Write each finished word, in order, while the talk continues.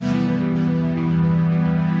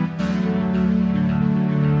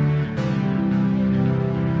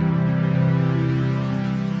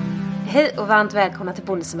Hej och varmt välkomna till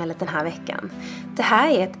Bondesamhället den här veckan. Det här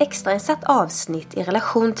är ett extrainsatt avsnitt i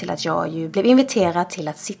relation till att jag ju blev inviterad till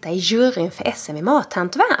att sitta i juryn för SM i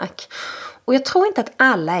mathantverk. Och jag tror inte att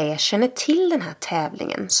alla känner till den här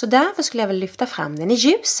tävlingen, så därför skulle jag väl lyfta fram den i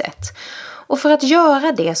ljuset. Och för att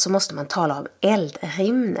göra det så måste man tala om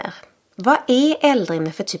Eldrimner. Vad är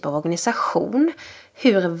Eldrimner för typ av organisation?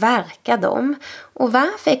 Hur verkar de? Och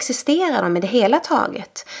varför existerar de i det hela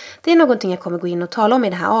taget? Det är någonting jag kommer gå in och tala om i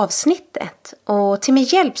det här avsnittet. Och till min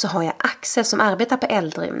hjälp så har jag Axel som arbetar på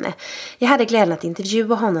Eldrimner. Jag hade glädjen att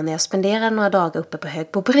intervjua honom när jag spenderade några dagar uppe på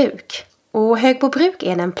Högbobruk. Och Högbobruk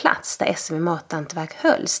är den plats där SM i mathantverk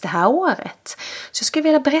hölls det här året. Så jag skulle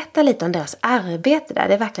vilja berätta lite om deras arbete där.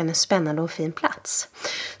 Det är verkligen en spännande och fin plats.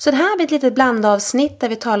 Så det här blir ett litet blandavsnitt där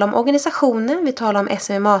vi talar om organisationen, vi talar om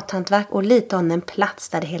SM i mathantverk och lite om den plats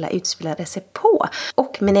där det hela utspelade sig på.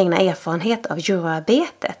 Och min egna erfarenhet av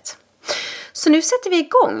juryarbetet. Så nu sätter vi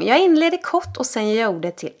igång. Jag inleder kort och sen ger jag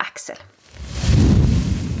ordet till Axel.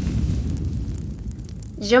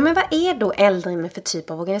 Ja, men vad är då Eldrimner för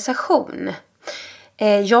typ av organisation?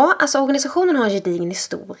 Organisationen har en gedigen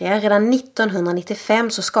historia. Redan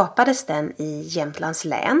 1995 så skapades den i Jämtlands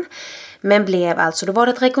län. Men då var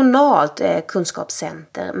det ett regionalt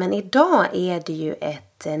kunskapscenter. Men idag är det ju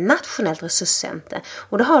ett nationellt resurscenter.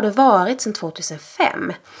 Och det har det varit sedan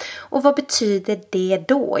 2005. Och vad betyder det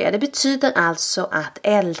då? Ja, det betyder alltså att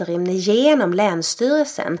Eldrimner genom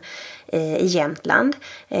Länsstyrelsen i Jämtland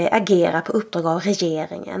agerar på uppdrag av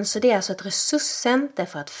regeringen. Så det är alltså ett resurscenter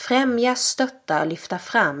för att främja, stötta och lyfta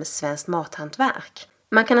fram svenskt mathantverk.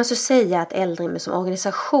 Man kan alltså säga att Eldrimner som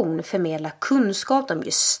organisation förmedlar kunskap, de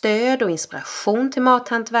ger stöd och inspiration till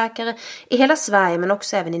mathantverkare i hela Sverige men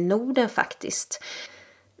också även i Norden faktiskt.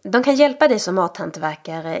 De kan hjälpa dig som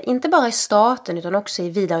mathantverkare, inte bara i starten utan också i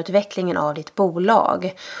vidareutvecklingen av ditt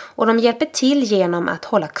bolag. Och de hjälper till genom att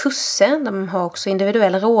hålla kurser, de har också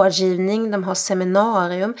individuell rådgivning, de har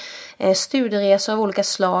seminarium, studieresor av olika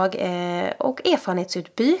slag och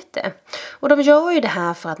erfarenhetsutbyte. Och de gör ju det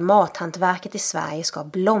här för att mathantverket i Sverige ska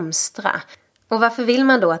blomstra. Och varför vill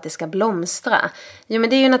man då att det ska blomstra? Jo, men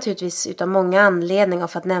det är ju naturligtvis utav många anledningar.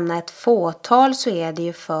 För att nämna ett fåtal så är det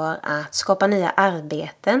ju för att skapa nya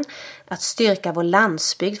arbeten. Att styrka vår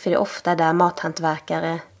landsbygd, för det är ofta där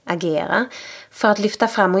mathantverkare agerar. För att lyfta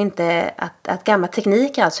fram och inte att gamla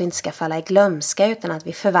tekniker alltså inte ska falla i glömska. Utan att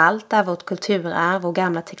vi förvaltar vårt kulturarv och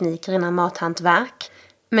gamla tekniker inom mathantverk.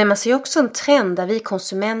 Men man ser ju också en trend där vi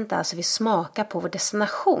konsumenter alltså vill smaka på vår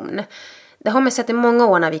destination. Det har man sett i många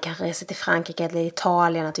år när vi kanske reser till Frankrike eller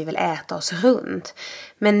Italien att vi vill äta oss runt.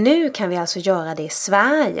 Men nu kan vi alltså göra det i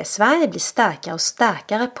Sverige. Sverige blir starkare och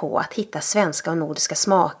starkare på att hitta svenska och nordiska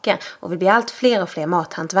smaker. Och vi blir allt fler och fler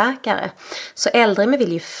mathantverkare. Så Eldrimner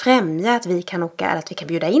vill ju främja att vi kan åka, eller att vi kan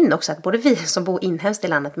bjuda in också. Att både vi som bor inhemskt i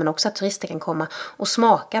landet men också att turister kan komma och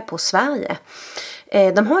smaka på Sverige.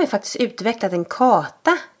 De har ju faktiskt utvecklat en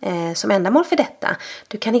karta som ändamål för detta.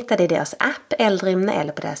 Du kan hitta det i deras app Eldrimner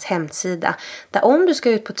eller på deras hemsida. Där om du ska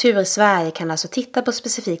ut på tur i Sverige kan du alltså titta på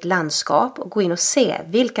specifikt landskap och gå in och se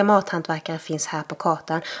vilka mathantverkare finns här på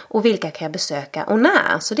kartan och vilka kan jag besöka och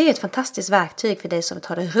när. Så det är ett fantastiskt verktyg för dig som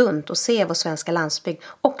tar dig runt och ser vår svenska landsbygd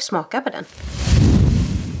och smaka på den.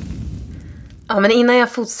 Ja, men innan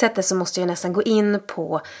jag fortsätter så måste jag nästan gå in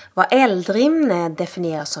på vad Eldrimner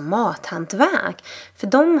definierar som mathantverk. För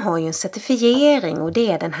de har ju en certifiering och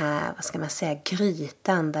det är den här,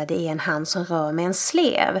 grytan där det är en hand som rör med en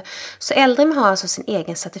slev. Så Eldrimner har alltså sin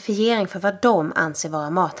egen certifiering för vad de anser vara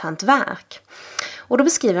mathantverk. Och då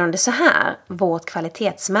beskriver de det så här, vårt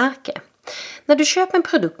kvalitetsmärke. När du köper en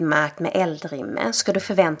produkt märkt med Eldrimner ska du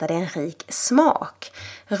förvänta dig en rik smak.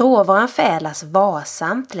 Råvaran förädlas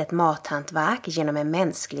varsamt till ett mathantverk genom en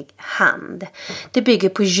mänsklig hand. Det bygger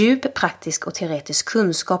på djup, praktisk och teoretisk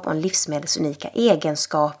kunskap om livsmedels unika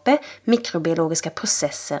egenskaper, mikrobiologiska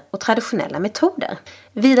processer och traditionella metoder.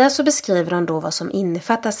 Vidare så beskriver de då vad som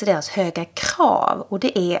innefattas i deras höga krav och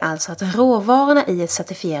det är alltså att råvarorna i ett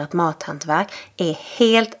certifierat mathantverk är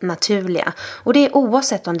helt naturliga och det är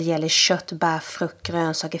oavsett om det gäller kött, bär, frukt,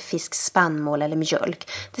 grönsaker, fisk, spannmål eller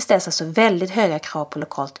mjölk. Det ställs alltså väldigt höga krav på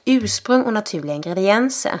lokalt ursprung och naturliga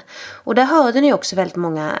ingredienser. Och där hörde ni också väldigt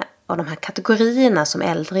många av de här kategorierna som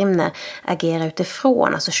Eldrimner agerar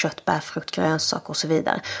utifrån, alltså kött, bär, frukt, grönsaker och så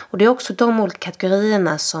vidare. Och det är också de olika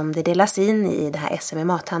kategorierna som det delas in i det här SM i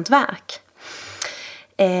mathantverk.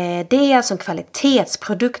 Det är alltså en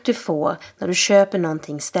kvalitetsprodukt du får när du köper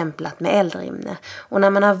någonting stämplat med Eldrimner. Och när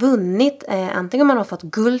man har vunnit, antingen man har fått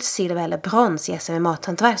guld, silver eller brons i SM i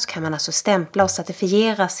mathantverk, så kan man alltså stämpla och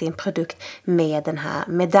certifiera sin produkt med den här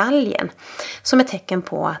medaljen. Som ett tecken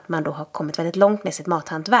på att man då har kommit väldigt långt med sitt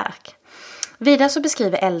mathantverk. Vidare så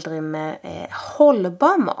beskriver Eldrimner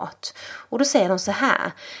hållbar mat. Och då säger de så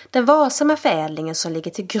här: den varsamma förädlingen som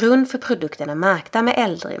ligger till grund för produkterna märkta med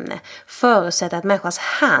Eldrimner förutsätter att människans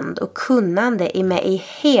hand och kunnande är med i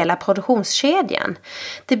hela produktionskedjan.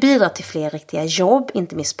 Det bidrar till fler riktiga jobb,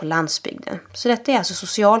 inte minst på landsbygden. Så detta är alltså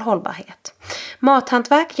social hållbarhet.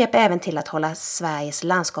 Mathantverk hjälper även till att hålla Sveriges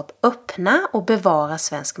landskap öppna och bevara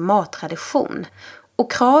svensk mattradition.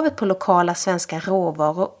 Och kravet på lokala svenska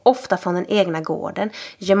råvaror, ofta från den egna gården,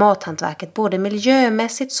 gör mathantverket både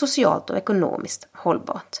miljömässigt, socialt och ekonomiskt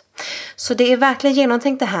hållbart. Så det är verkligen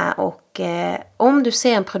genomtänkt det här, och om du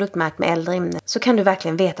ser en produkt märkt med Eldrimner så kan du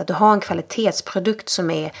verkligen veta att du har en kvalitetsprodukt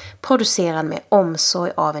som är producerad med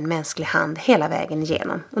omsorg av en mänsklig hand hela vägen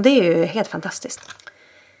igenom. Och det är ju helt fantastiskt.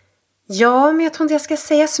 Ja, men jag tror inte jag ska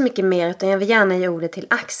säga så mycket mer, utan jag vill gärna ge ordet till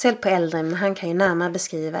Axel på Eldrimner. Han kan ju närmare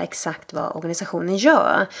beskriva exakt vad organisationen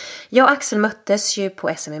gör. Jag och Axel möttes ju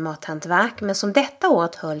på SM i mathantverk, men som detta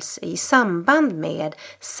året hölls i samband med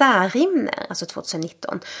Särimner, alltså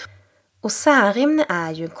 2019. Och Särimner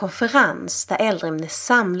är ju en konferens där Eldrimner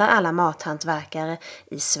samlar alla mathantverkare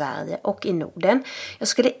i Sverige och i Norden. Jag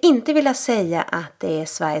skulle inte vilja säga att det är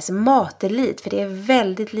Sveriges matelit, för det är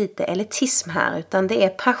väldigt lite elitism här, utan det är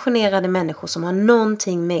passionerade människor som har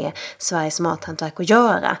någonting med Sveriges mathantverk att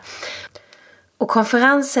göra. Och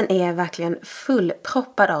konferensen är verkligen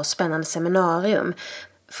fullproppad av spännande seminarium.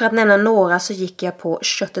 För att nämna några så gick jag på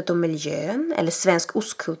köttet och miljön, eller svensk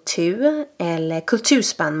ostkultur, eller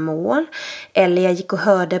kulturspannmål. Eller jag gick och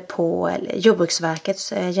hörde på Jordbruksverkets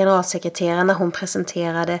generalsekreterare när hon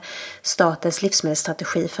presenterade statens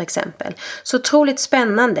livsmedelsstrategi för exempel. Så otroligt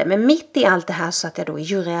spännande, men mitt i allt det här satt jag då i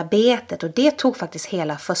juryarbetet, och det tog faktiskt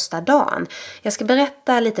hela första dagen. Jag ska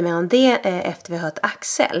berätta lite mer om det efter vi har hört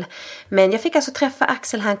Axel. Men jag fick alltså träffa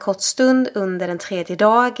Axel här en kort stund under den 3:e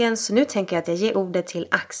dagen, så nu tänker jag att jag ger ordet till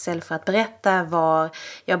Axel för att berätta vad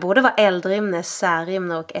jag både var Eldrimner,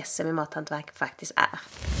 Särimner och SM i mathantverk faktiskt är.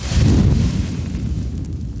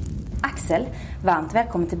 Axel, varmt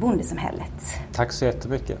välkommen till Bondesamhället. Tack så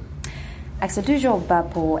jättemycket. Axel, du jobbar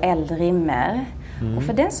på Eldrimner. Och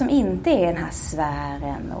för den som inte är i den här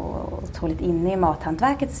sfären och otroligt inne i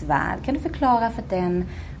mathantverkets värld, kan du förklara för den,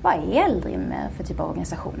 vad är Eldrimner för typ av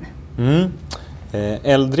organisation?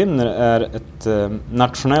 Eldrimner är ett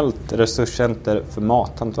nationellt resurscenter för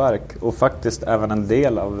mathantverk och faktiskt även en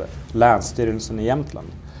del av Länsstyrelsen i Jämtland.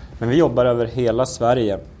 Men vi jobbar över hela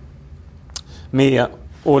Sverige med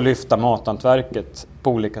att lyfta mathantverket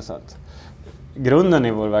på olika sätt. Grunden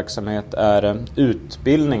i vår verksamhet är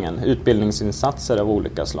utbildningsinsatser av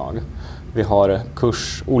olika slag. Vi har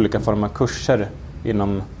olika former av kurser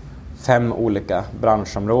inom 5 olika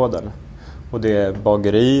branschområden. Och det är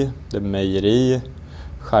bageri, det är mejeri,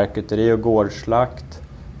 charkuteri och gårdslakt,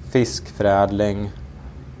 fiskförädling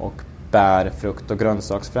och bär-, frukt- och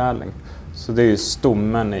grönsaksförädling. Så det är ju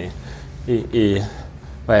stommen i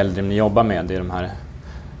vad Eldrimner jobbar med i de här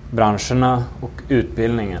branscherna och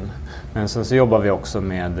utbildningen. Men sen så jobbar vi också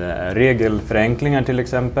med regelförenklingar till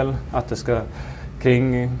exempel. Att det ska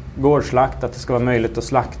kring gårdslakt, att det ska vara möjligt att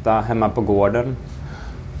slakta hemma på gården.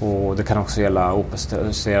 Och det kan också gälla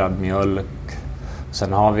opastöriserad mjölk. Sen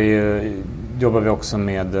jobbar vi också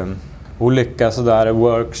med olika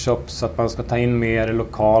workshops så att man ska ta in mer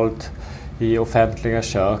lokalt i offentliga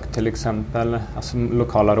kök till exempel. Alltså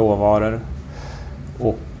lokala råvaror.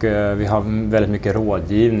 Och vi har väldigt mycket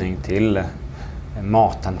rådgivning till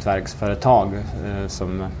mathantverksföretag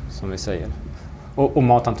som vi säger. Och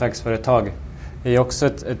mathantverksföretag är också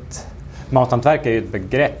mathantverk är ju ett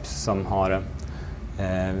begrepp som har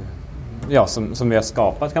som vi har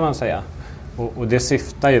skapat kan man säga. Och det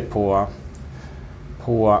syftar ju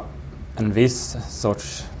på en viss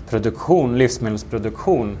sorts produktion,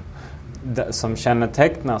 livsmedelsproduktion som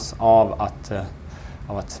kännetecknas av att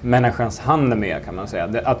människans hand är med kan man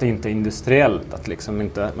säga. Att det inte är industriellt, att liksom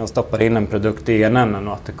inte man stoppar in en produkt i ena änden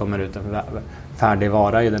och att det kommer ut en färdig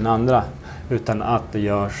vara i den andra. Utan att det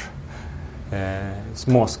görs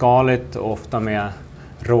småskaligt och ofta med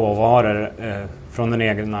råvaror från den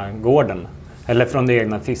egna gården. Eller från det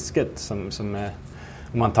egna fisket som är,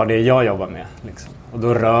 om man tar det jag jobbar med. Liksom. Och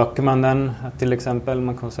då röker man den till exempel,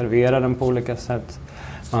 man konserverar den på olika sätt.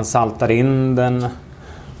 Man saltar in den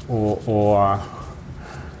och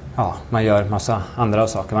man gör massa andra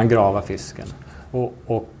saker. Man gravar fisken.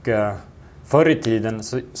 Och förr i tiden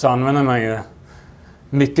så använder man ju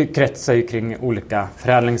mycket kretsar kring olika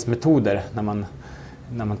förädlingsmetoder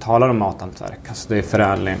när man talar om mathantverk. Alltså det är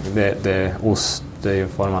förädling, det är ost, det är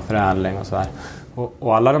form av förädling och så här.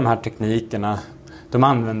 Och alla de här teknikerna, de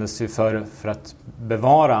användes ju för att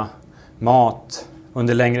bevara mat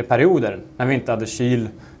under längre perioder. När vi inte hade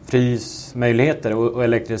frysmöjligheter och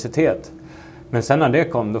elektricitet. Men sen när det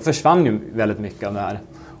kom, då försvann ju väldigt mycket av det här.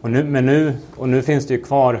 Och nu finns det ju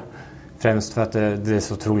kvar, främst för att det är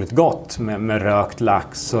så otroligt gott med rökt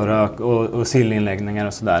lax och sillinläggningar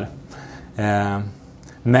och sådär.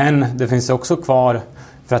 Men det finns också kvar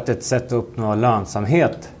för att det är ett sätt att uppnå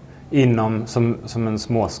lönsamhet som en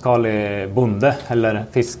småskalig bonde eller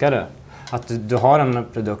fiskare. Att du har en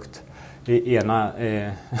produkt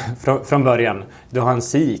från början. Du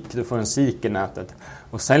har du får en sik i nätet.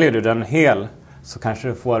 Och säljer du den hel så kanske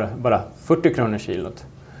du får bara 40 kronor kilot.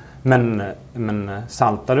 Men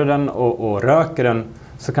saltar du den och röker den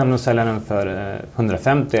så kan du sälja den för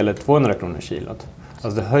 150 eller 200 kronor kilot.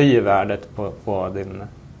 Alltså det höjer värdet på din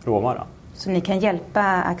råvara. Så ni kan hjälpa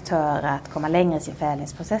aktörer att komma längre i sin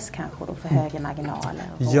förädlingsprocess kanske då för högre marginaler?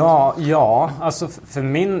 Ja, alltså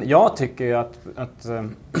jag tycker ju att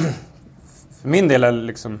för min del är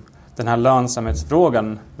liksom den här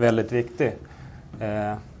lönsamhetsfrågan väldigt viktig.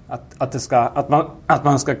 Att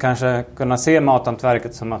man ska kanske kunna se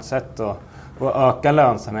mathantverket som ett sätt att öka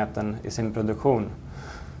lönsamheten i sin produktion.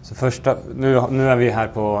 Så nu är vi här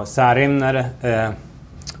på Särimner.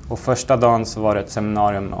 Och första dagen så var det ett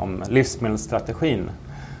seminarium om livsmedelsstrategin.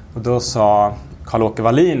 Och då sa Karl-Åke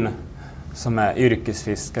Wallin, som är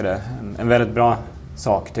yrkesfiskare, en väldigt bra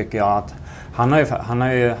sak tycker jag. Att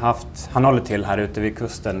han håller till här ute vid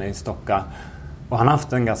kusten i Stocka. Och han har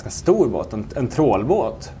haft en ganska stor båt, en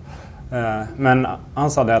trålbåt. Men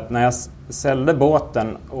han sa det att när jag sålde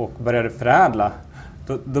båten och började förädla,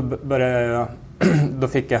 då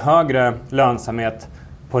fick jag högre lönsamhet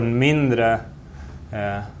på en mindre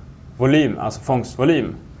volym, alltså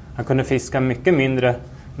fångstvolym. Han kunde fiska mycket mindre,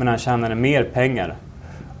 men han tjänade mer pengar.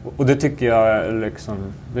 Och det tycker jag liksom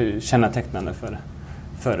kännetecknande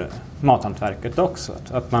för mathantverket också.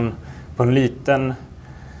 Att man på en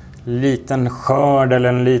liten skörd eller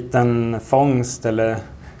en liten fångst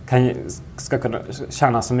ska kunna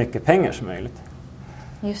tjäna så mycket pengar som möjligt.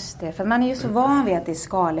 Just det, för man är ju så van vid att det är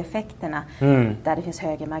skaleffekterna där det finns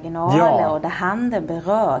högre marginaler och där handeln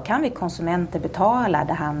berör. Kan vi konsumenter betala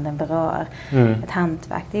där handeln berör ett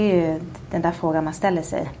hantverk? Det är ju den där frågan man ställer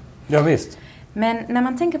sig. Ja, visst. Men när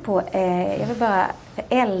man tänker på, jag vill bara,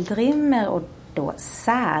 eldrimmer och då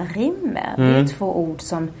särrimmer, det är två ord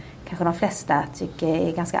som kanske de flesta tycker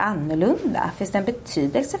är ganska annorlunda. Finns det en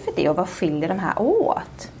betydelse för det och vad skiljer de här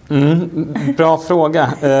åt? Bra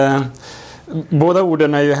fråga. Båda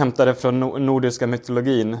orden är ju hämtade från nordiska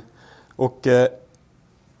mytologin. Och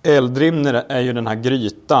eldrimner är ju den här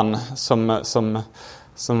grytan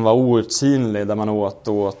som var outsinlig där man åt.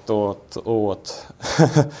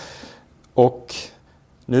 Och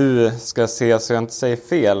nu ska jag se så jag inte säger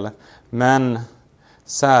fel. Men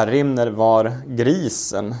Särimner var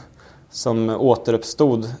grisen som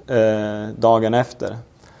återuppstod dagen efter.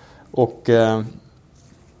 Och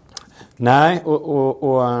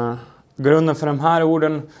grunden för de här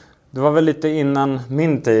orden, det var väl lite innan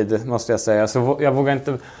min tid måste jag säga. Så jag vågar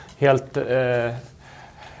inte helt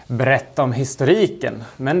berätta om historiken.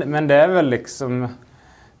 Men det är väl liksom,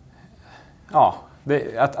 ja,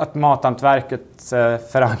 att mathantverket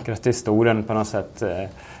förankrat i historien på något sätt.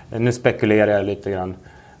 Nu spekulerar jag lite grann.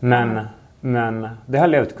 Men det har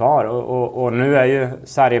levt kvar och nu är ju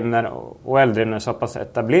Särimner och eldrimner så pass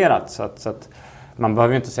etablerat så att man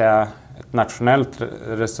behöver inte säga ett nationellt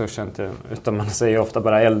resurscentrum utan man säger ofta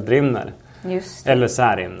bara eldrimner. Just. Eller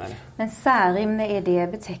Särimner. Men Särimner, är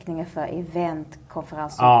det beteckningen för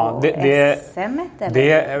eventkonferenser på SM?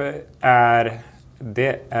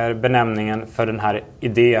 Det är benämningen för den här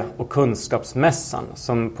idé- och kunskapsmässan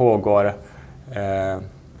som pågår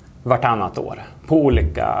vartannat år på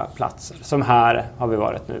olika platser. Som här har vi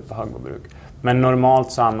varit nu på Högbobruk. Men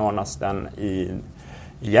normalt så anordnas den i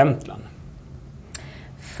Jämtland.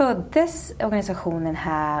 Föddes organisationen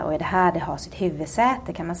här och är det här det har sitt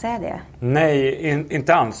huvudsäte, kan man säga det? Nej,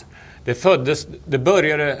 inte alls. Det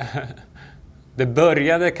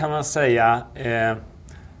började kan man säga.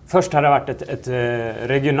 Först har det varit ett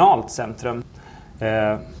regionalt centrum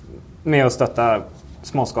med att stötta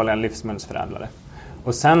småskaliga livsmedelsförädlare.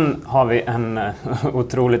 Och sen har vi en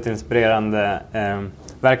otroligt inspirerande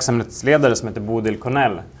verksamhetsledare som heter Bodil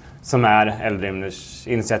Cornell, som är Eldrimners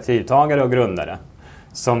initiativtagare och grundare.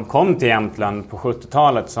 Som kom till Jämtland på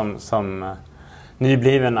 70-talet som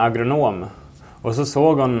nybliven agronom. Och så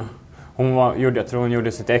såg jag tror hon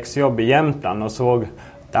gjorde sitt exjobb i Jämtland och såg,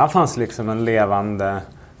 där fanns liksom en levande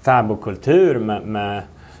fäbodkultur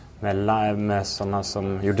med sådana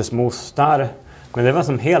som gjorde mostar. Men det var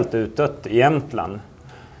som helt utdött i Jämtland.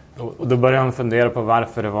 Och då började han fundera på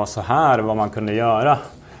varför det var så här och vad man kunde göra.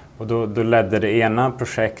 Och då ledde det ena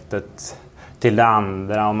projektet till det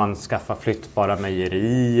andra, och man skaffar flyttbara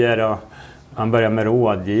mejerier och man börjar med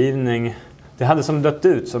rådgivning. Det hade som dött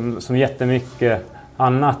ut som jättemycket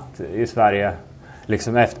annat i Sverige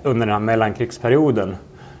liksom under den här mellankrigsperioden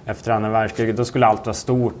efter andra världskriget. Då skulle allt vara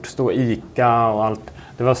stort, stå ICA och allt.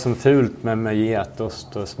 Det var som fult med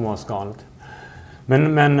getost och småskaligt.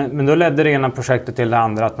 Men då ledde det ena projektet till det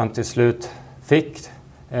andra, att man till slut fick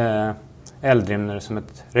Eldrimner som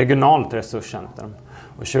ett regionalt resurscentrum.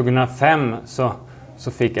 Och 2005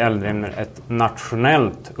 så fick Eldrimner ett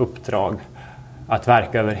nationellt uppdrag att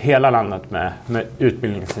verka över hela landet med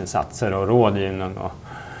utbildningsinsatser och rådgivning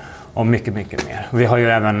och mycket, mycket mer. Vi har ju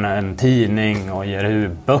även en tidning och ger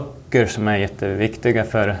ut böcker som är jätteviktiga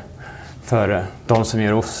för de som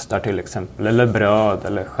gör ostar till exempel, eller bröd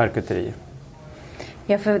eller charkuteri.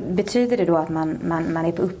 Ja, för betyder det då att man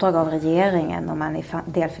är på uppdrag av regeringen och man är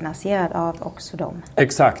delfinansierad av också dem?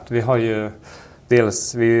 Exakt, vi har ju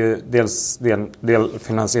dels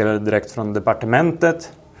delfinansierade direkt från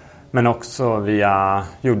departementet, men också via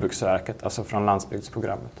Jordbruksverket, alltså från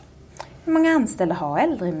landsbygdsprogrammet. Hur många anställda har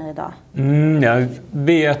Eldrimner idag? Jag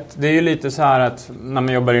vet, det är ju lite så här att när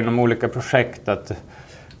man jobbar inom olika projekt att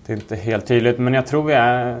det är inte helt tydligt, men jag tror vi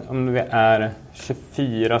är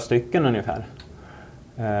 24 stycken ungefär.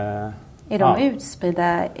 Är de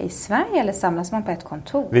utspridda i Sverige eller samlas man på ett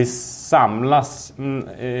kontor? Vi samlas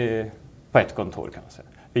på ett kontor kan man säga.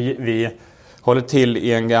 Vi håller till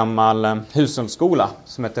i en gammal hushållsskola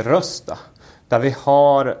som heter Rösta. Där vi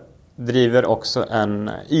driver också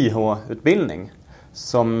en IH-utbildning.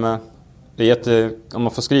 Som om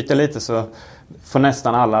man får skryta lite så får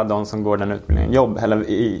nästan alla de som går den utbildningen jobb. Eller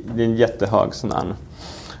det är en jättehög sån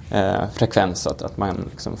frekvens att man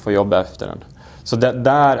liksom får jobba efter den. Så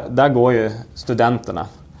där går ju studenterna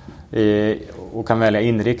och kan välja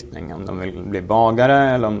inriktning. Om de vill bli bagare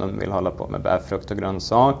eller om de vill hålla på med bärfrukt och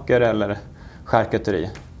grönsaker eller charkuteri.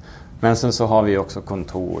 Men sen så har vi också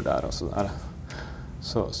kontor där och sådär.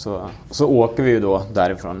 Så åker vi ju då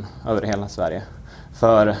därifrån över hela Sverige.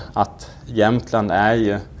 För att Jämtland är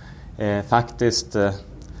ju faktiskt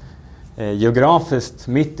geografiskt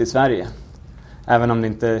mitt i Sverige. Även om det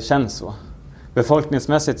inte känns så.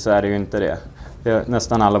 Befolkningsmässigt så är det ju inte det.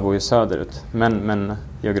 Nästan alla bor ju söderut, men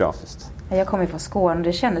geografiskt. Jag kommer från Skåne och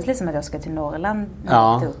det kändes liksom att jag ska till Norrland.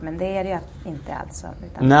 Men det är det ju inte alltså.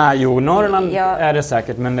 Norrland är det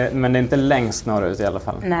säkert, men det är inte längst norrut i alla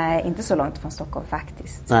fall. Nej, inte så långt från Stockholm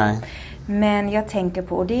faktiskt. Nej. Men jag tänker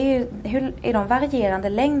på, och det är ju, hur är de varierande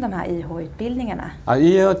längd de här IH-utbildningarna? Ja,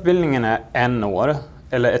 IH-utbildningen är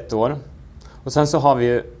 1 år. Och sen så har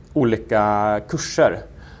vi olika kurser.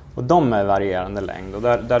 Och de är varierande längd. Och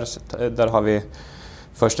där har vi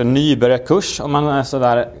först en nybörjarkurs. Om man är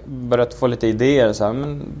sådär börjat få lite idéer. Så här,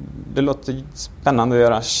 men det låter spännande att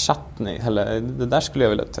göra chutney. Eller det där skulle jag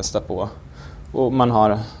vilja testa på. Och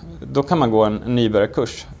då kan man gå en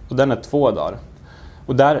nybörjarkurs. Och den är 2 dagar.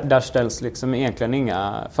 Och där ställs liksom egentligen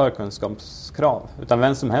inga förkunskapskrav. Utan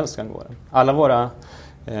vem som helst kan gå den. Alla våra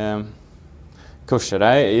kurser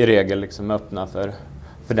är i regel liksom öppna för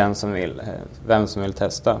vem som vill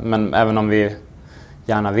testa. Men även om vi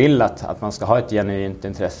gärna vill att man ska ha ett genuint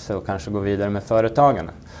intresse och kanske gå vidare med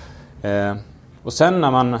företagande. Och sen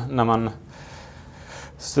när man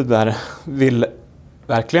så där vill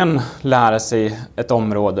verkligen lära sig ett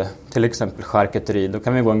område, till exempel charkuteri, då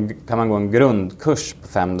kan man gå en grundkurs på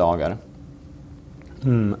 5 dagar.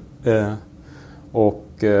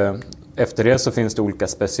 Efter det så finns det olika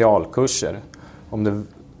specialkurser. Om du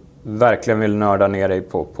verkligen vill nörda ner dig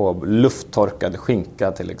på lufttorkad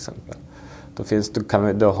skinka till exempel.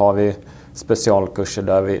 Då har vi specialkurser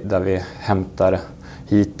där vi hämtar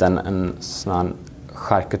hit en sån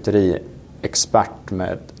charkuteriexpert med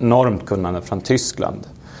ett enormt kunnande från Tyskland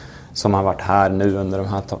som har varit här nu under de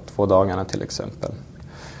här 2 dagarna till exempel.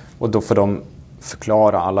 Och då får de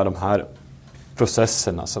förklara alla de här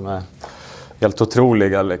processerna som är helt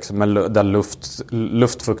otroliga liksom, där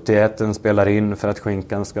luftfuktigheten spelar in för att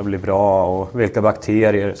skinkan ska bli bra och vilka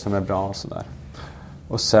bakterier som är bra och sådär.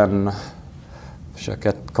 Och sen försöker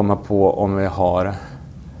jag komma på om vi har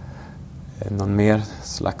någon mer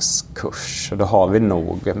slags kurs. Och då har vi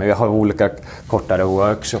nog, men vi har olika kortare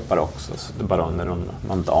workshoppar också, så det är bara under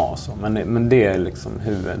någon dag och så. Men det är liksom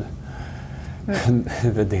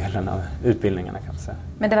huvuddelen av utbildningarna kan man säga.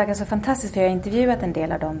 Men det verkar så fantastiskt, för jag har intervjuat en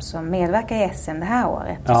del av dem som medverkar i SM det här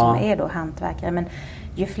året och som är då hantverkare. Men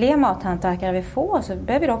ju fler mathantverkare vi får så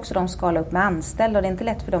behöver också de skala upp med anställda, och det är inte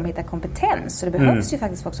lätt för dem att hitta kompetens. Så det behövs ju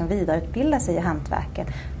faktiskt folk som vidareutbildar sig i hantverket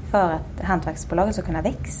för att hantverksbolagen ska kunna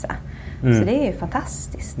växa. Så det är ju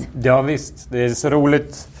fantastiskt. Ja visst, det är så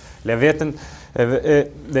roligt. Jag vet inte,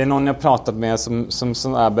 Det är någon jag pratat med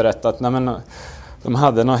som har berättat att de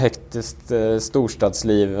hade något hektiskt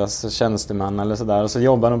storstadsliv, alltså tjänsteman eller sådär, och så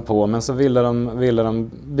jobbade de på, men så ville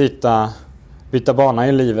de byta bana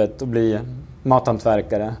i livet och bli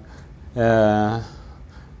mathantverkare.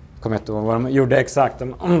 Kommer inte ihåg vad de gjorde exakt,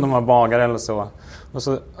 om de var bagare eller så. Och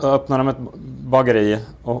så öppnade de ett bageri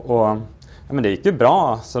och men det gick ju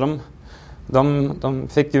bra, så de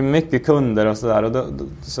fick ju mycket kunder och sådär,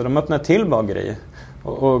 så de öppnade till bageri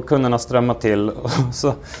och kunderna strömmade till, och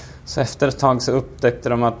så efter ett tag så upptäckte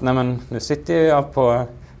de att nu sitter jag på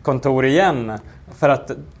kontor igen, för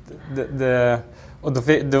att och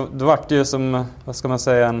då var det ju som, vad ska man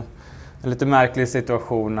säga, en lite märklig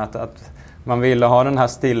situation att man ville ha den här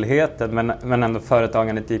stillheten, men ändå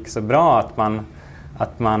företagandet gick så bra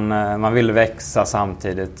att man vill växa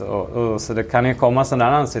samtidigt, och så det kan ju komma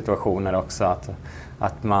sådana situationer också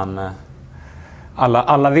att man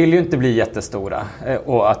alla vill ju inte bli jättestora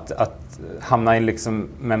och att hamna in liksom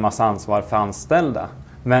med massa ansvar för anställda,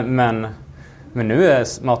 men nu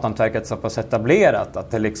är mathantverket så pass etablerat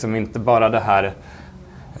att det liksom inte bara det här.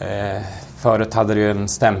 Förut hade det ju en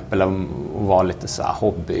stämpel av att vara lite så här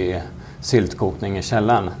hobby syltkokning i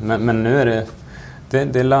källaren, men nu är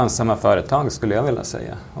det är lönsamma företag, skulle jag vilja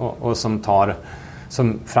säga, och som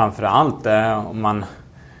framförallt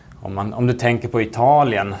om du tänker på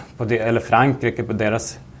Italien eller Frankrike, på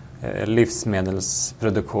deras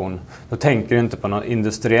livsmedelsproduktion, då tänker du inte på något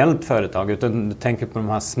industriellt företag, utan du tänker på de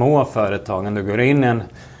här små företagen. Du går in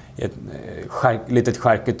i ett litet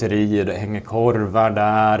charkuteri, det hänger korvar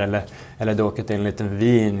där, eller du åker till en liten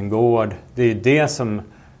vingård. Det är ju det som,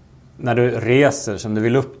 när du reser, som du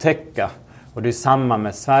vill upptäcka. Och det är samma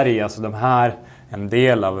med Sverige, alltså de här en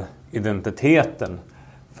del av identiteten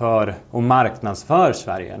för och marknadsför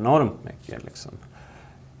Sverige enormt mycket liksom.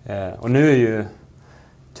 Och nu är ju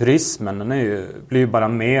turismen, blir ju bara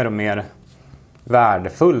mer och mer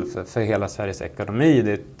värdefull för hela Sveriges ekonomi.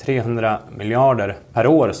 Det är 300 miljarder per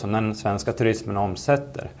år som den svenska turismen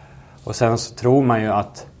omsätter. Och sen så tror man ju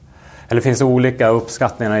att, eller det finns olika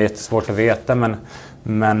uppskattningar, det är jättesvårt att veta,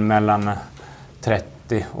 men mellan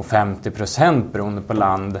 30 och 50% beroende på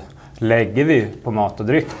land lägger vi på mat och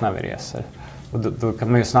dryck när vi reser. Och då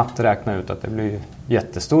kan man ju snabbt räkna ut att det blir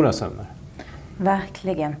jättestora summor.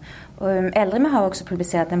 Verkligen. Och Eldrimner har också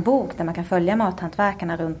publicerat en bok där man kan följa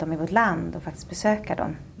mathantverkarna runt om i vårt land och faktiskt besöka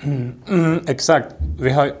dem. Exakt.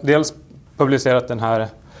 Vi har dels publicerat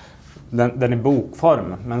den i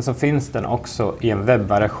bokform, men så finns den också i en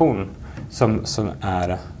webbversion som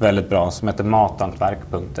är väldigt bra, som heter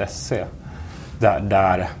mathantverk.se.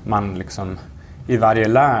 Där man liksom i varje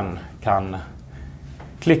län kan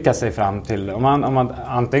klicka sig fram till.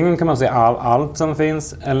 Antingen kan man se allt som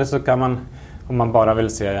finns, eller så kan man, om man bara vill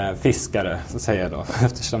se fiskare, så säger jag då,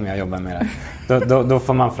 eftersom jag jobbar med det, då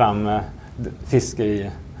får man fram fiske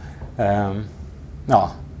i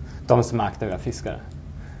de som är aktiva fiskare.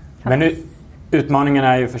 Men utmaningen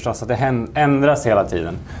är ju förstås att det ändras hela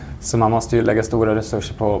tiden, så man måste ju lägga stora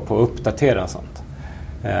resurser på att uppdatera sånt.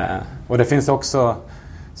 Och det finns också,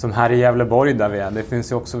 som här i Gävleborg där vi är, det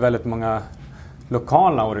finns ju också väldigt många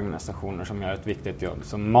lokala organisationer som gör ett viktigt jobb.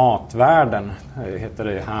 Som Matvärlden heter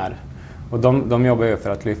det här. Och de jobbar ju för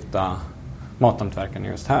att lyfta mathantverkarna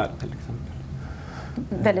just här till exempel.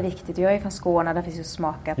 Väldigt viktigt. Jag är från Skåne, där finns ju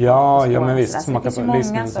Smaka på Ja, men visst. Smaka på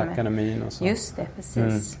Livsmedelsakademin och så. Just det,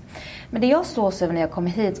 precis. Men det jag slås över när jag kom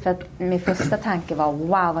hit, för att min första tanke var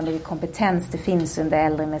wow, vad mycket kompetens det finns under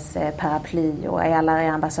Eldrimners paraply, och alla är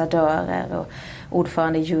ambassadörer och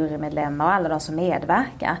ordförande, jurymedlemmar och alla de som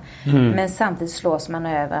medverkar. Men samtidigt slås man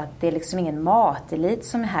över att det är liksom ingen matelit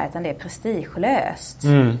som är här, utan det är prestigelöst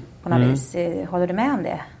på något vis. Håller du med om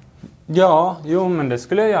det? Ja, men det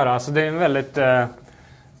skulle jag göra. Alltså det är en väldigt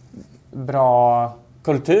bra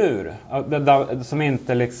kultur som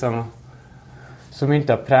inte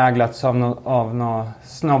har präglats av något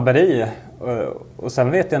snobberi. Och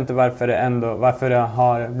sen vet jag inte varför det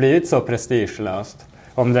har blivit så prestigelöst.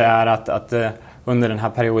 Om det är att under den här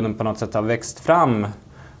perioden på något sätt har växt fram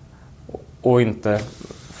och inte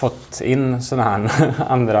fått in sådana här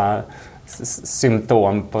andra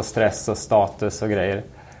symptom på stress och status och grejer.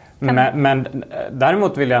 Men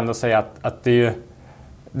däremot vill jag ändå säga att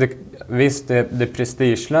visst det är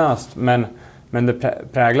prestigelöst, men det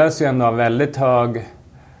präglas ju ändå av väldigt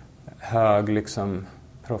hög liksom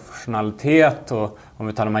professionalitet. Och om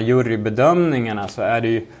vi tar de här jurybedömningarna, så är det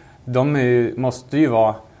ju, måste ju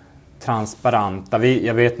vara transparenta.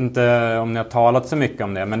 Jag vet inte om ni har talat så mycket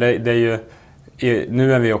om det, men det är ju,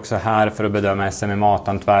 nu är vi också här för att bedöma SM i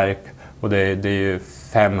mathantverk, och det är ju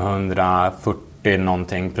 540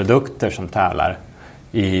 någonting produkter som tävlar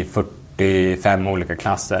i 45 olika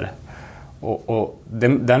klasser. Och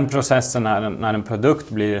den processen när en produkt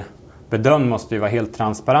blir bedömd måste ju vara helt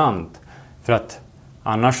transparent. För att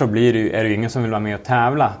annars så är det ju ingen som vill vara med och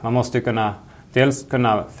tävla. Man måste ju dels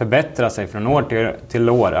kunna förbättra sig från år till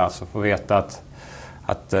år. Alltså få veta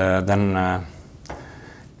att den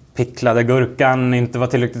picklade gurkan inte var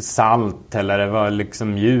tillräckligt salt eller det var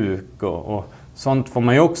liksom mjuk. Och sånt får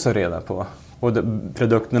man ju också reda på. Och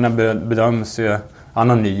produkterna bedöms ju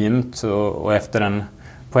anonymt och efter en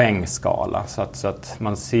poängskala. Så att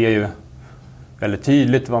man ser ju väldigt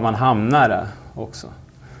tydligt var man hamnar där också.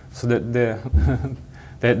 Så det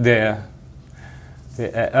är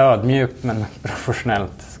ödmjukt men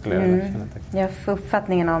professionellt skulle jag vilja tänka. Jag får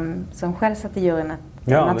uppfattningen om, som själv satt i juryn, att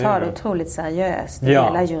man tar det otroligt seriöst. Ja.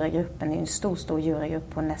 Hela jurygruppen är ju en stor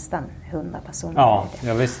jurygrupp på nästan 100 personer. Ja,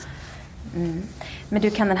 visst. Men du,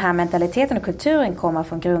 kan den här mentaliteten och kulturen komma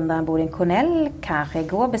från grundaren Bodil Cornell kanske?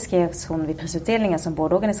 Igår beskrevs hon vid prisutdelningen som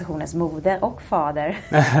både organisationens moder och fader.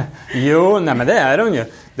 Jo, nej men det är hon ju.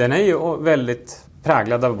 Den är ju väldigt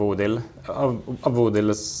präglad av Bodil. Av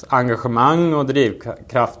Bodils engagemang och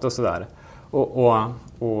drivkraft och sådär.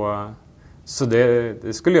 Så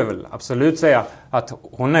det skulle jag väl absolut säga att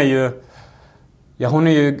hon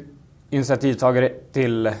är ju initiativtagare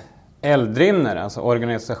till Eldrimner, alltså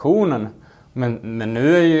organisationen. Men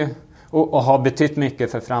nu är ju och har betytt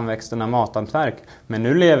mycket för framväxten av mathantverk. Men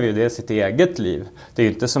nu lever ju det sitt eget liv. Det är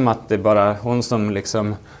ju inte som att det är bara hon som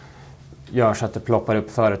liksom gör så att det ploppar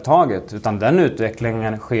upp företaget. Utan den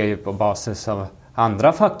utvecklingen sker ju på basis av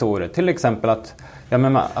andra faktorer. Till exempel att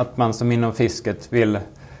man som inom fisket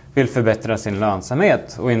vill förbättra sin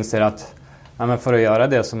lönsamhet. Och inser att men för att göra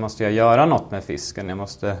det så måste jag göra något med fisken. Jag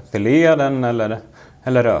måste filea den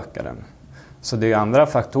eller röka den. Så det är andra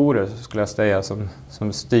faktorer skulle jag säga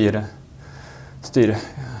som styr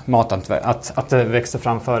mathantverk. Att det växer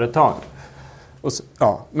fram företag.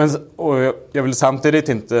 Och jag vill samtidigt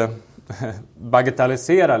inte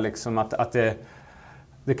bagatellisera liksom att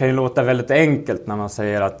det kan ju låta väldigt enkelt när man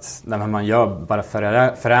säger att när man gör bara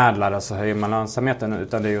förädlar så höjer man lönsamheten.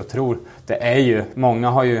 Utan många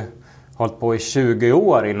har ju hållit på i 20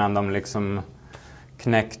 år innan de liksom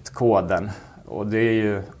knäckt koden. Och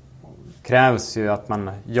det krävs ju att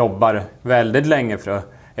man jobbar väldigt länge för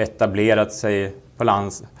att etablera sig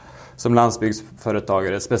som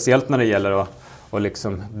landsbygdsföretagare. Speciellt när det gäller att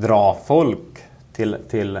liksom dra folk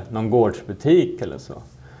till någon gårdsbutik eller så.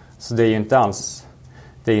 Så det är ju inte alls,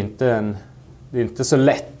 det är inte så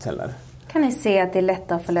lätt heller. Kan ni se att det är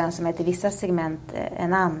lättare att få lönsamhet i vissa segment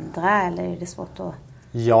än andra, eller är det svårt att...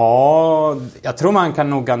 Ja, jag tror man kan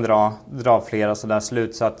nog dra flera sådär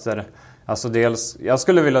slutsatser. Alltså dels, jag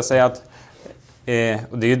skulle vilja säga att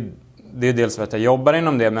och det är dels för att jag jobbar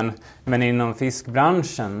inom det, men inom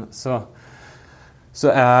fiskbranschen så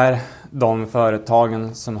är de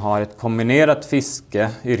företagen som har ett kombinerat fiske,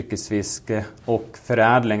 yrkesfiske och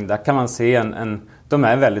förädling, där kan man se de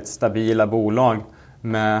är väldigt stabila bolag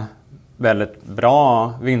med väldigt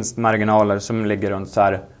bra vinstmarginaler som ligger runt så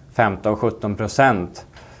här 15-17%.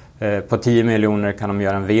 På 10 miljoner kan de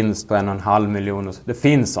göra en vinst på 1,5 miljoner. Det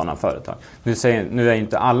finns sådana företag. Nu är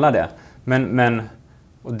inte alla det. Men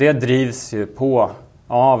och det drivs ju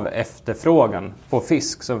av efterfrågan på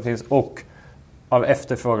fisk som finns och av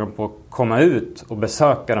efterfrågan på att komma ut och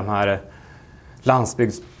besöka de här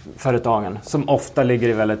landsbygdsföretagen som ofta ligger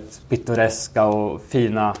i väldigt pittoreska och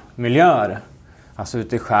fina miljöer. Alltså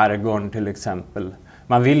ute i skärgården till exempel.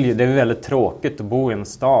 Det är väldigt tråkigt att bo i en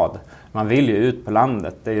stad. Man vill ju ut på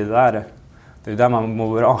landet. Det är ju där man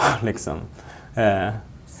mår bra liksom.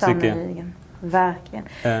 Sannerligen. Verkligen.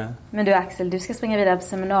 Men du Axel, du ska springa vidare på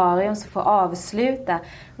seminarium så får avsluta.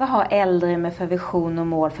 Vad har Eldrimner för vision och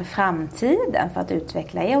mål för framtiden för att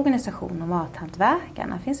utveckla er organisation och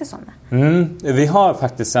mathantverkarna? Finns det sådana? Vi har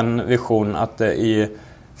faktiskt en vision att det i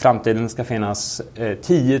framtiden ska finnas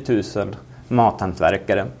 10 000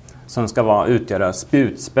 mathantverkare som ska utgöra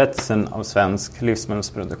spjutspetsen av svensk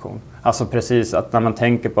livsmedelsproduktion. Alltså precis att när man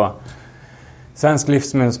tänker på svensk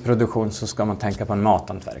livsmedelsproduktion så ska man tänka på en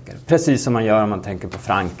mathantverkare. Precis som man gör om man tänker på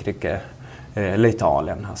Frankrike eller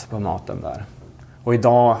Italien, alltså på maten där. Och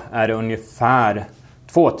idag är det ungefär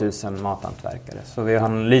 2000 mathantverkare. Så vi har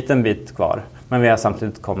en liten bit kvar, men vi har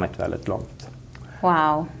samtidigt kommit väldigt långt.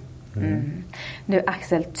 Wow. Du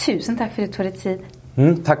Axel, tusen tack för att du tog dig tid.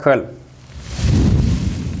 Tack själv.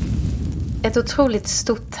 Ett otroligt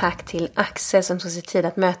stort tack till Axel som tog sig tid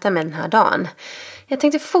att möta med den här dagen. Jag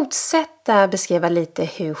tänkte fortsätta beskriva lite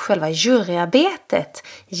hur själva juryarbetet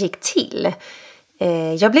gick till.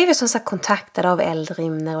 Jag blev ju som sagt kontaktad av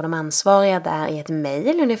Eldrimner och de ansvariga där i ett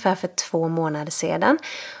mejl ungefär för 2 månader sedan.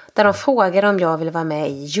 Där de frågade om jag ville vara med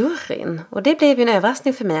i juryn. Och det blev ju en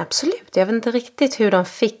överraskning för mig, absolut. Jag vet inte riktigt hur de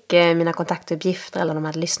fick mina kontaktuppgifter eller om de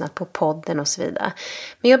hade lyssnat på podden och så vidare.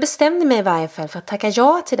 Men jag bestämde mig i varje fall för att tacka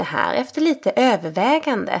ja till det här efter lite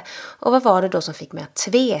övervägande. Och vad var det då som fick mig att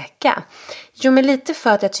tveka? Jo, men lite för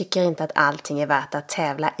att jag tycker inte att allting är värt att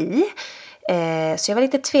tävla i. Så jag var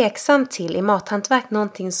lite tveksam till i mathantverk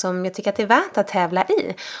någonting som jag tycker att det är värt att tävla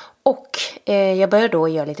i. Och jag började då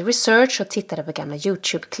göra lite research och tittade på gamla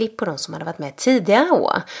YouTube-klipp på de som hade varit med tidigare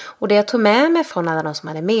år. Och det jag tog med mig från alla de som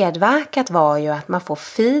hade medverkat var ju att man får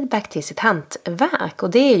feedback till sitt hantverk. Och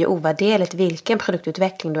det är ju ovärderligt vilken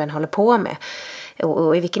produktutveckling du än håller på med.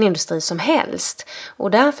 Och i vilken industri som helst.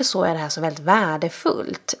 Och därför såg jag det här så väldigt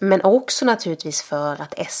värdefullt. Men också naturligtvis för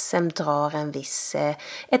att SM drar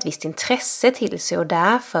ett visst intresse till sig. Och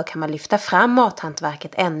därför kan man lyfta fram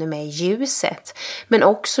mathantverket ännu mer i ljuset. Men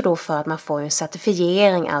också då för att man får en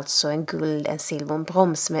certifiering, alltså en guld, en silver och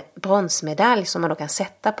en bronsmedalj som man då kan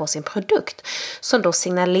sätta på sin produkt. Som då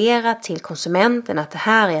signalerar till konsumenten att det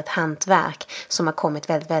här är ett hantverk som har kommit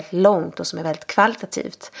väldigt, väldigt långt och som är väldigt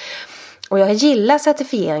kvalitativt. Och jag gillar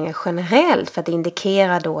certifieringen generellt för att det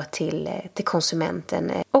indikerar då till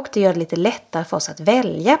konsumenten. Och det gör det lite lättare för oss att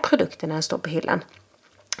välja produkten när den står på hyllan.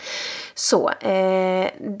 Så,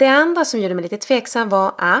 det andra som gjorde mig lite tveksam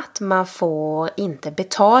var att man får inte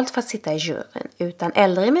betalt för att sitta i juryn. Utan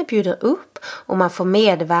Eldrimner bjuder upp och man får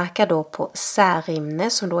medverka då på Särimner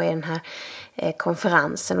som då är den här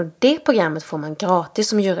konferensen. Och det programmet får man gratis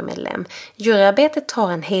som jurymedlem. Juryarbetet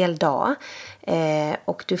tar en hel dag.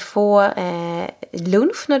 Och du får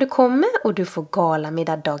lunch när du kommer och du får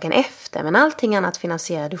galamiddag dagen efter. Men allting annat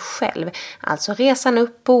finansierar du själv. Alltså resan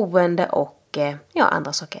upp, boende och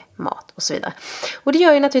andra saker, mat och så vidare. Och det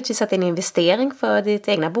gör ju naturligtvis att det är en investering för ditt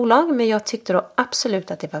egna bolag. Men jag tyckte då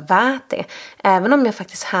absolut att det var värt det. Även om jag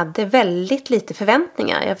faktiskt hade väldigt lite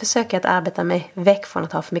förväntningar. Jag försöker att arbeta mig väck från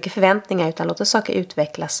att ha för mycket förväntningar. Utan låta saker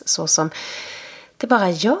utvecklas så som det bara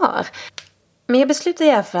gör. Men jag beslutade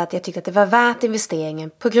i alla fall att jag tyckte att det var värt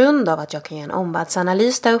investeringen på grund av att jag kan göra en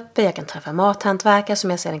omvärldsanalys där uppe. Jag kan träffa mathantverkare som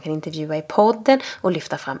jag sedan kan intervjua i podden och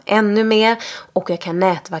lyfta fram ännu mer. Och jag kan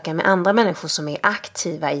nätverka med andra människor som är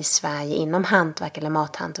aktiva i Sverige inom hantverk eller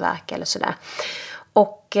mathantverk eller sådär.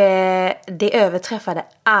 Och det överträffade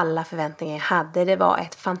alla förväntningar jag hade. Det var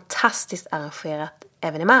ett fantastiskt arrangerat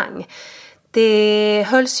evenemang. Det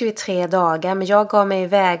hölls ju i 3 dagar men jag gav mig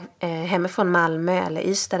iväg hemifrån Malmö eller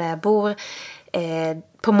Ystad där jag bor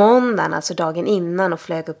på måndagen, alltså dagen innan och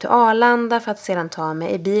flög upp till Arlanda för att sedan ta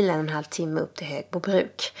mig i bilen 1,5 timme upp till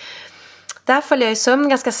Högbobruk. Där föll jag i sömn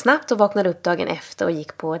ganska snabbt och vaknade upp dagen efter och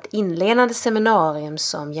gick på ett inledande seminarium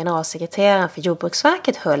som generalsekreteraren för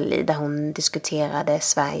Jordbruksverket höll i där hon diskuterade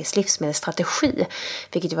Sveriges livsmedelsstrategi,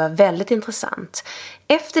 vilket var väldigt intressant.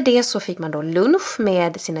 Efter det så fick man då lunch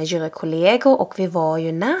med sina jurykollegor och vi var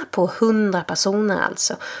ju nära på 100 personer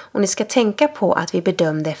alltså. Och ni ska tänka på att vi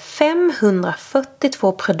bedömde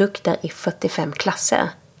 542 produkter i 45 klasser.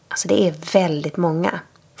 Alltså det är väldigt många.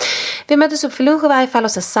 Vi möttes upp för lunch i varje fall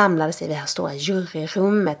och så samlades vi i det här stora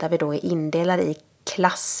juryrummet där vi då är indelade i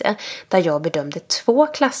klasser. Där jag bedömde 2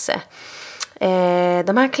 klasser.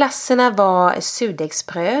 De här klasserna var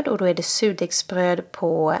surdegsbröd och då är det surdegsbröd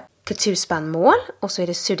på kulturspannmål och så är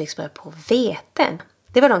det surdegsbröd på vete.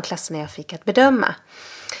 Det var de klasserna jag fick att bedöma.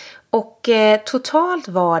 Och totalt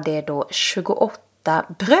var det då 28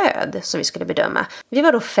 bröd som vi skulle bedöma. Vi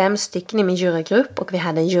var då 5 stycken i min jurygrupp och vi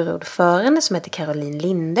hade en juryordförande som heter Caroline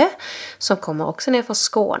Linde som kommer också ner från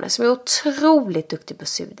Skåne som är otroligt duktig på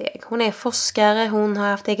surdeg. Hon är forskare, hon har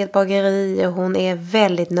haft eget bageri och hon är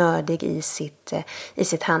väldigt nördig i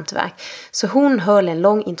sitt hantverk. Så hon höll en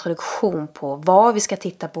lång introduktion på vad vi ska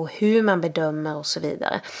titta på, hur man bedömer och så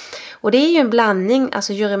vidare. Och det är ju en blandning,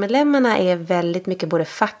 alltså jurymedlemmarna är väldigt mycket både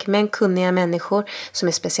fackmän, kunniga människor som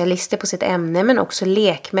är specialister på sitt ämne men också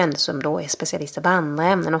lekmän som då är specialister på andra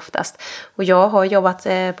ämnen oftast. Och jag har jobbat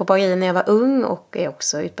på bageri när jag var ung och är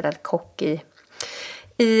också utbildad kock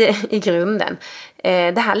i grunden.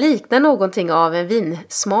 Det här liknar någonting av en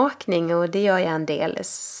vinsmakning och det gör jag en del.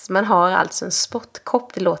 Man har alltså en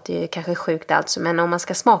spottkopp, det låter ju kanske sjukt alltså, men om man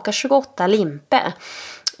ska smaka 28 limper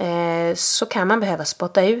så kan man behöva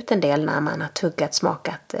spotta ut en del när man har tuggat,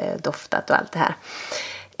 smakat, doftat och allt det här.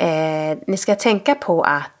 Ni ska tänka på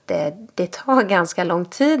att det tar ganska lång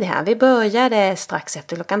tid här. Vi började strax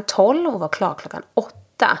efter klockan 12 och var klar klockan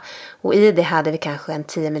 8. Och i det hade vi kanske en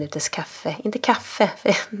 10 minuters kaffe. Inte kaffe,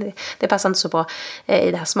 för det passar inte så bra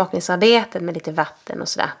i det här smakningsarbetet med lite vatten och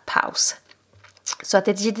sådär. Paus. Så att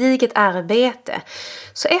det är ett gediget arbete.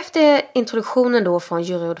 Så efter introduktionen då från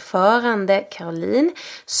juryordförande Caroline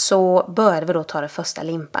så började vi då ta den första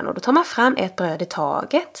limpan. Och då tar man fram ett bröd i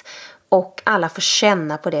taget. Och alla får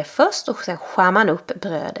känna på det först och sen skär man upp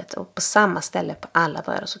brödet och på samma ställe på alla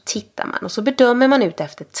bröd och så tittar man. Och så bedömer man ut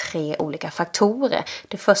efter 3 olika faktorer.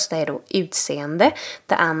 Det första är då utseende,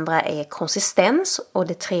 det andra är konsistens och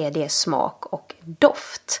det tredje är smak och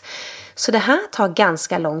doft. Så det här tar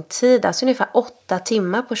ganska lång tid, alltså ungefär 8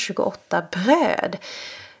 timmar på 28 bröd.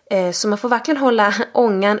 Så man får verkligen hålla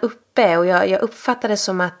ångan uppe och jag uppfattar det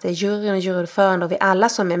som att juryn och juryordförande och vi alla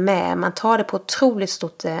som är med, man tar det på otroligt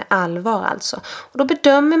stort allvar alltså. Och då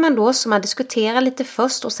bedömer man då, så man diskuterar lite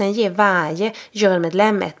först och sen ger varje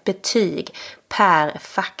jurymedlem ett betyg per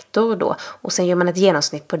faktor då. Och sen gör man ett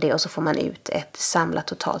genomsnitt på det och så får man ut ett samlat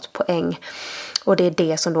totalt poäng. Och det är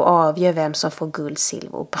det som då avgör vem som får guld,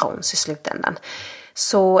 silver och brons i slutändan.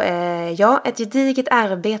 Så ja, ett gediget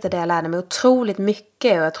arbete där jag lärde mig otroligt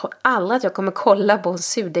mycket och jag tror aldrig att jag kommer kolla på en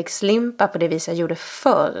surdegslimpa på det vis jag gjorde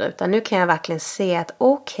förr. Utan nu kan jag verkligen se att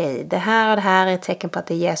okej, det här och det här är ett tecken på att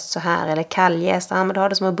det är jäst så här eller kalljäst. Ja, men då har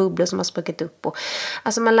det små bubblor som har spruckit upp.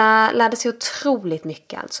 Alltså man lärde sig otroligt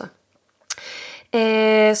mycket alltså.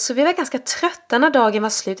 Så vi var ganska trötta när dagen var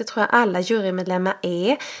slut. Det tror jag alla jurymedlemmar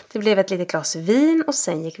är. Det blev ett litet glas vin och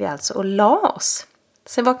sen gick vi alltså och la oss.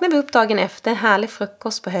 Sen vaknade vi upp dagen efter, en härlig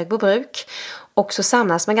frukost på Högbobruk. Och så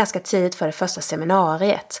samlades man ganska tidigt för det första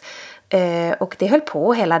seminariet. Och det höll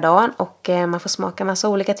på hela dagen och man får smaka massa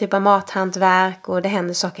olika typer av mathantverk och det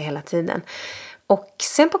händer saker hela tiden. Och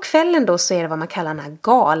sen på kvällen då så är det vad man kallar den här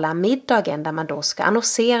galamiddagen där man då ska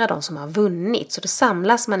annonsera de som har vunnit. Så då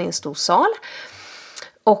samlas man i en stor sal.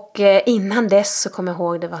 Och innan dess så kommer jag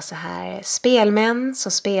ihåg det var så här spelmän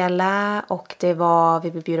som spelade och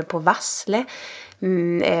vi blev bjuden på vassle.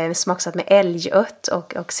 Smaksatt med älgört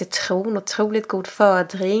och citron, otroligt god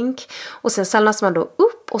fördrink. Och sen samlas man då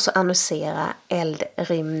upp och så annonserar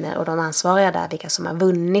Eldrimner och de ansvariga där vilka som har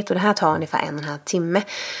vunnit. Och det här tar ungefär 1,5 timme.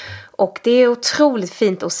 Och det är otroligt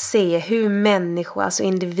fint att se hur människor, alltså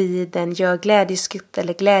individen, gör glädjeskutt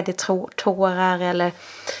eller glädjetårar eller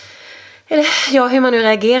ja, hur man nu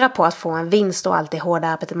reagerar på att få en vinst och allt det hårda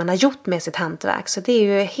arbetet man har gjort med sitt hantverk. Så det är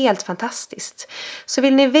ju helt fantastiskt. Så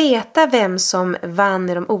vill ni veta vem som vann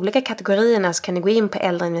i de olika kategorierna så kan ni gå in på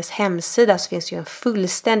Eldrimners hemsida, så finns ju en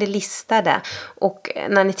fullständig lista där. Och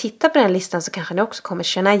när ni tittar på den listan så kanske ni också kommer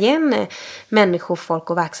känna igen människor, folk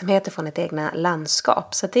och verksamheter från ett egna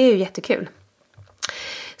landskap. Så det är ju jättekul.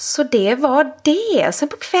 Så det var det. Sen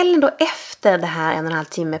på kvällen då efter det här 1,5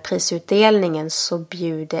 timme prisutdelningen så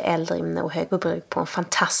bjuder Eldrimner och Högbobruk på en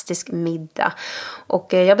fantastisk middag.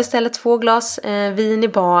 Och jag beställer 2 glas vin i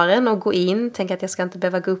baren och går in. Tänker att jag ska inte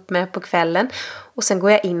behöva gå upp med på kvällen. Och sen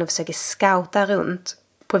går jag in och försöker scouta runt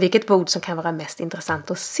på vilket bord som kan vara mest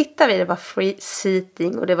intressant att sitta vid. Det var free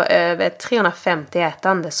seating och det var över 350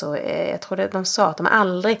 ätande. Så jag tror de sa att de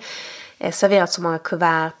aldrig serverat så många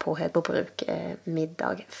kuvert på Högbobruk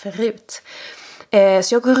middag förut.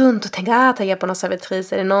 Så jag går runt och tänker tar jag på någon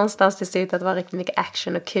servitris. Är det någonstans det ser ut att vara riktigt mycket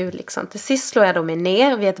action och kul liksom. Till sist slår jag då mig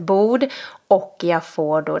ner vid ett bord och jag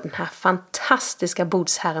får då den här fantastiska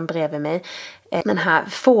bordsherren bredvid mig. Den här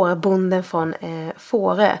fårbonden från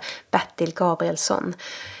Fårö, Bertil Gabrielsson.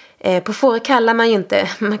 På Fårö kallar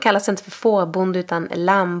man kallas inte för fårbonde utan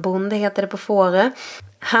lambonde heter det på Fårö.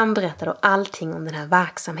 Han berättar då allting om den här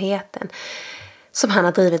verksamheten som han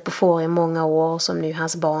har drivit på Fårö i många år och som nu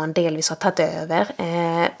hans barn delvis har tagit över.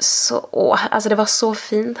 Alltså det var så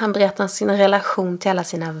fint. Han berättar om sin relation till alla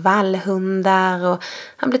sina vallhundar och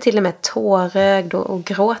han blir till och med tårögd och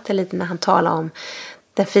gråter lite när han talar om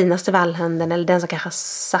den finaste vallhunden eller den som kanske har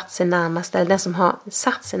satt sig närmast eller den som har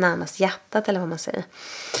satt sig närmast hjärtat eller vad man säger.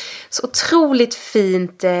 Så otroligt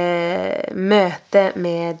fint möte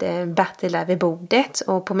med Bertil där vid bordet.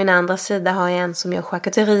 Och på min andra sida har jag en som gör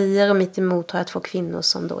charkuterier och mitt emot har jag 2 kvinnor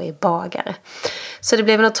som då är bagare. Så det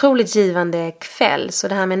blev en otroligt givande kväll. Så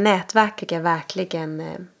det här med nätverk fick jag verkligen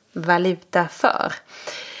valuta för.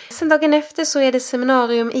 Sen dagen efter så är det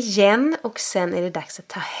seminarium igen och sen är det dags att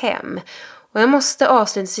ta hem. Och jag måste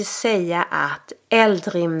avslutningsvis säga att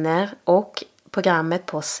Eldrimner och programmet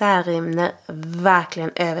på Särimner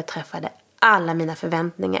verkligen överträffade alla mina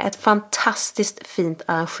förväntningar. Ett fantastiskt fint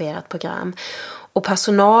arrangerat program. Och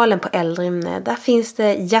personalen på Eldrimner, där finns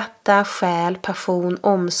det hjärta, själ, passion,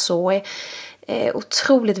 omsorg.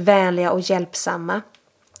 Otroligt vänliga och hjälpsamma.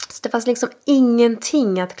 Så det fanns liksom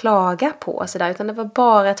ingenting att klaga på så där, utan det var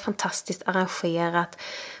bara ett fantastiskt arrangerat,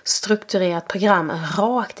 strukturerat program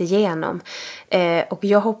rakt igenom. Och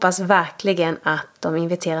jag hoppas verkligen att de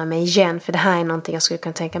inviterar mig igen, för det här är någonting jag skulle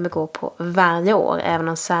kunna tänka mig gå på varje år, även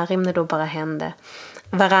om Särimner då bara hände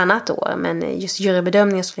varannat år. Men just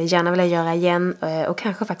jurybedömningen skulle jag gärna vilja göra igen, och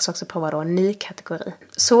kanske faktiskt också prova då en ny kategori.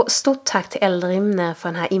 Så stort tack till Eldrimner för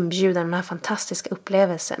den här inbjudan, den här fantastiska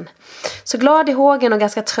upplevelsen. Så glad i hågen och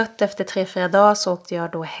ganska trött efter 3-4 dagar så åkte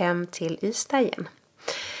jag då hem till Ystad igen.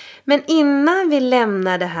 Men innan vi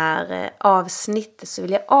lämnar det här avsnittet så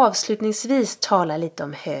vill jag avslutningsvis tala lite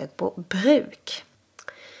om Högbo bruk.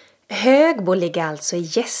 Högbo ligger alltså i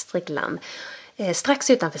Gästrikland, strax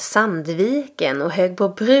utanför Sandviken, och Högbo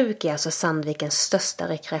bruk är alltså Sandvikens största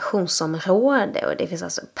rekreationsområde, och det finns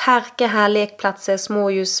alltså parker här, lekplatser,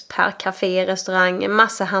 småhus, parkcafé, restaurang,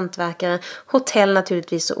 massa hantverkare, hotell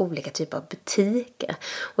naturligtvis och olika typer av butiker.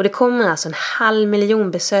 Och det kommer alltså 500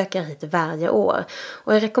 000 besökare hit varje år,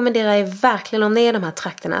 och jag rekommenderar er verkligen, om ni är i de här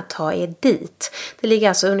trakterna, att ta er dit. Det ligger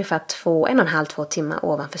alltså ungefär 1,5-2 timmar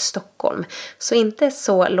ovanför Stockholm, så inte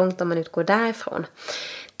så långt om man utgår därifrån.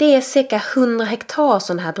 Det är cirka 100 hektar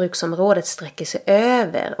som det här bruksområdet sträcker sig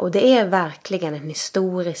över, och det är verkligen en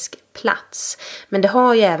historisk plats. Men det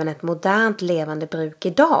har ju även ett modernt levande bruk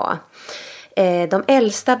idag. De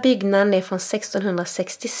äldsta byggnaderna är från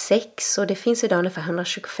 1666, och det finns idag ungefär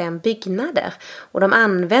 125 byggnader. Och de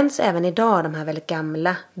används även idag, de här väldigt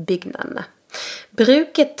gamla byggnaderna.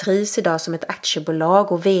 Bruket drivs idag som ett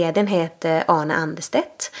aktiebolag, och vdn heter Arne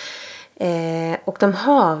Anderstedt. Och de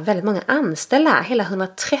har väldigt många anställda, hela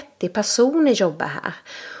 130 personer jobbar här.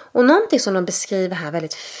 Och någonting som de beskriver här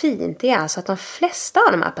väldigt fint är alltså att de flesta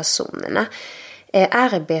av de här personerna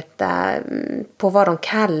arbetar på vad de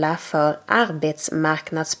kallar för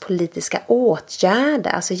arbetsmarknadspolitiska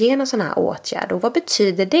åtgärder, alltså genom sådana här åtgärder. Och vad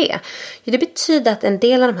betyder det? Jo, det betyder att en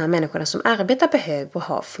del av de här människorna som arbetar på Högbo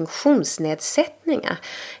har funktionsnedsättningar.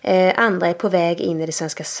 Andra är på väg in i det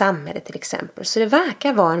svenska samhället till exempel. Så det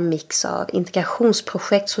verkar vara en mix av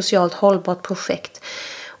integrationsprojekt, socialt hållbart projekt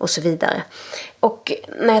och så vidare. Och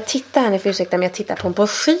när jag tittar här, ni får ursäkta, men jag tittar på en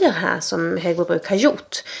broschyr här som Högbo bruk har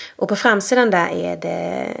gjort. Och på framsidan där är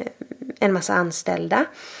det en massa anställda.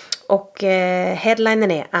 Och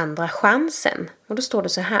headlinen är Andra chansen. Och då står det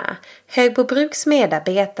så här: Högbo bruks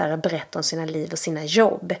medarbetare berättar om sina liv och sina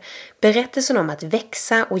jobb. Berättelsen om att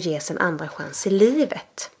växa och ges en andra chans i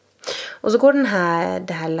livet. Och så går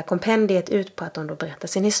det här lilla kompendiet ut på att de då berättar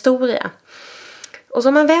sin historia. Och så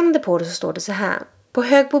om man vänder på det så står det så här: på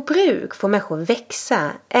Högbo bruk får människor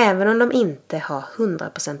växa även om de inte har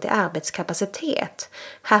 100% i arbetskapacitet.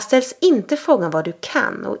 Här ställs inte frågan vad du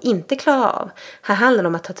kan och inte klarar av. Här handlar det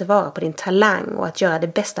om att ta tillvara på din talang och att göra det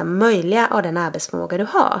bästa möjliga av den arbetsförmåga du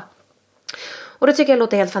har. Och det tycker jag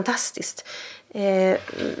låter helt fantastiskt.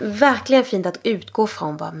 Verkligen fint att utgå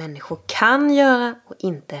från vad människor kan göra och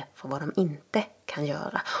inte från vad de inte kan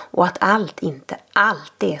göra. Och att allt inte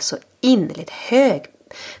alltid är så innerligt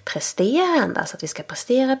högpresterande, alltså att vi ska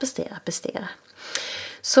prestera.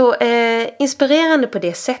 Så inspirerande på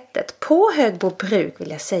det sättet. På Högbo bruk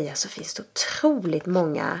vill jag säga så finns det otroligt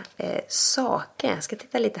många saker. Jag ska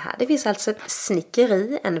titta lite här. Det finns alltså ett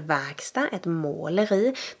snickeri, en verkstad, ett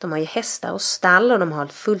måleri. De har ju hästar och stall och de har en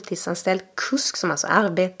fulltidsanställd kusk som alltså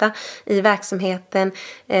arbetar i verksamheten.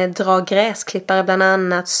 Drar gräsklippare bland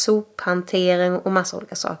annat, sophantering och massa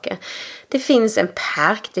olika saker. Det finns en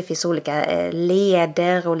park, det finns olika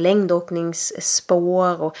leder och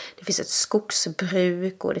längdåkningsspår, och det finns ett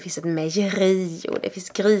skogsbruk, och det finns ett mejeri, och det finns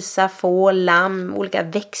grisar, får, lamm, olika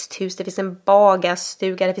växthus, det finns en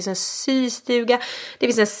bagarstuga, det finns en systuga, det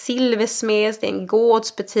finns en silversmed, det är en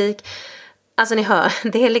gårdsbutik. Alltså ni hör,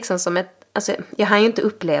 det är liksom som ett, alltså, jag har ju inte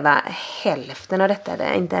uppleva hälften av detta. Det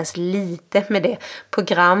är inte ens lite med det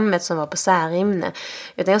programmet som var på Särimner.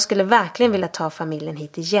 Utan jag skulle verkligen vilja ta familjen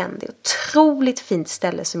hit igen. Det är ett otroligt fint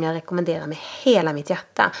ställe som jag rekommenderar med hela mitt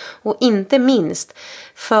hjärta. Och inte minst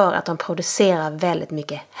för att de producerar väldigt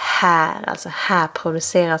mycket här. Alltså här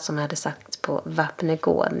producerat, som jag hade sagt, på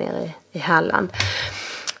Vapnegård nere i Halland.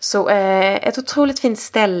 Så ett otroligt fint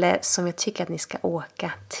ställe som jag tycker att ni ska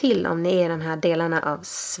åka till om ni är i de här delarna av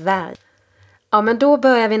Sverige. Ja, men då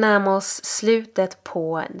börjar vi närma oss slutet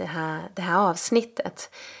på det här avsnittet.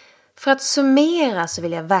 För att summera så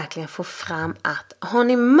vill jag verkligen få fram att har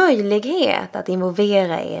ni möjlighet att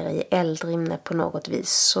involvera er i Eldrimner på något vis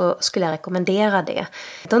så skulle jag rekommendera det.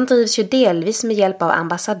 De drivs ju delvis med hjälp av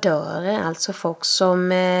ambassadörer, alltså folk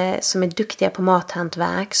som är duktiga på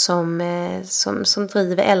mathantverk som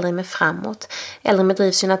driver Eldrimner framåt. Eldrimner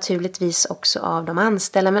drivs ju naturligtvis också av de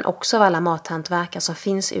anställda men också av alla mathantverkare som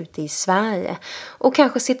finns ute i Sverige. Och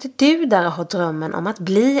kanske sitter du där och har drömmen om att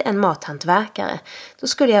bli en mathantverkare. Då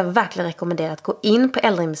skulle jag verkligen rekommendera att gå in på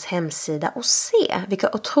Eldrimners hemsida och se vilka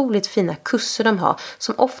otroligt fina kurser de har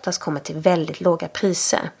som oftast kommer till väldigt låga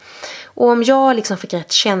priser. Och om jag liksom fick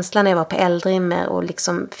rätt känsla när jag var på Eldrimner och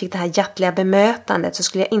liksom fick det här hjärtliga bemötandet så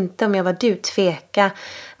skulle jag inte, om jag var du, tveka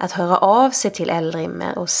att höra av sig till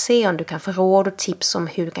Eldrimner och se om du kan få råd och tips om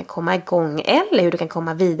hur du kan komma igång eller hur du kan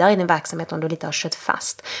komma vidare i din verksamhet om du lite har kört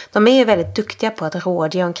fast. De är ju väldigt duktiga på att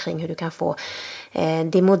rådge omkring hur du kan få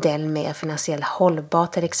din modell mer finansiellt hållbar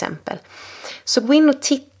till exempel. Så gå in och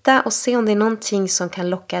titta och se om det är någonting som kan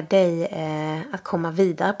locka dig att komma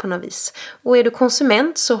vidare på något vis. Och är du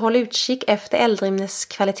konsument så håll utkik efter Eldrimners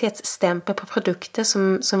kvalitetsstämpel på produkter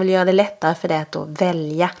som vill göra det lättare för dig att då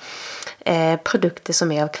välja produkter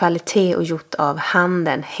som är av kvalitet och gjort av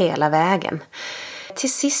handen hela vägen.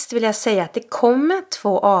 Till sist vill jag säga att det kommer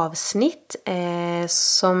 2 avsnitt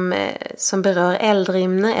som berör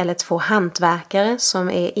Eldrimner eller 2 hantverkare som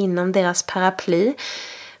är inom deras paraply.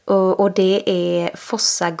 Och det är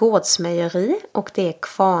Fossa gårdsmejeri och det är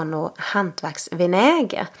Kvarnå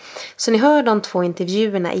hantverksvinäger. Så ni hör de 2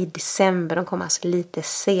 intervjuerna i december. De kommer alltså lite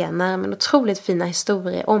senare. Men otroligt fina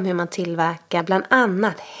historier om hur man tillverkar bland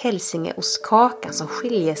annat hälsingeostkakan som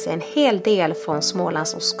skiljer sig en hel del från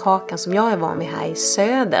Smålandsostkakan som jag är van vid här i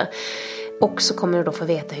söder. Och så kommer du då få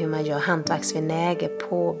veta hur man gör hantverksvinäger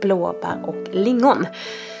på blåbär och lingon.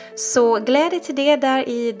 Så glädje till det där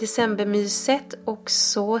i decembermyset och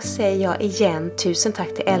så säger jag igen tusen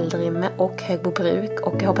tack till Eldrimner och Högbo Bruk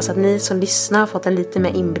och jag hoppas att ni som lyssnar har fått en lite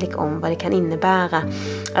mer inblick om vad det kan innebära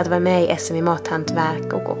att vara med i SMV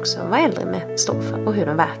Mathantverk och också vad Eldrimner står för och hur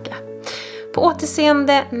de verkar. På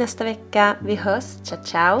återseende nästa vecka, vi hörs, ciao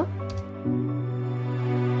ciao!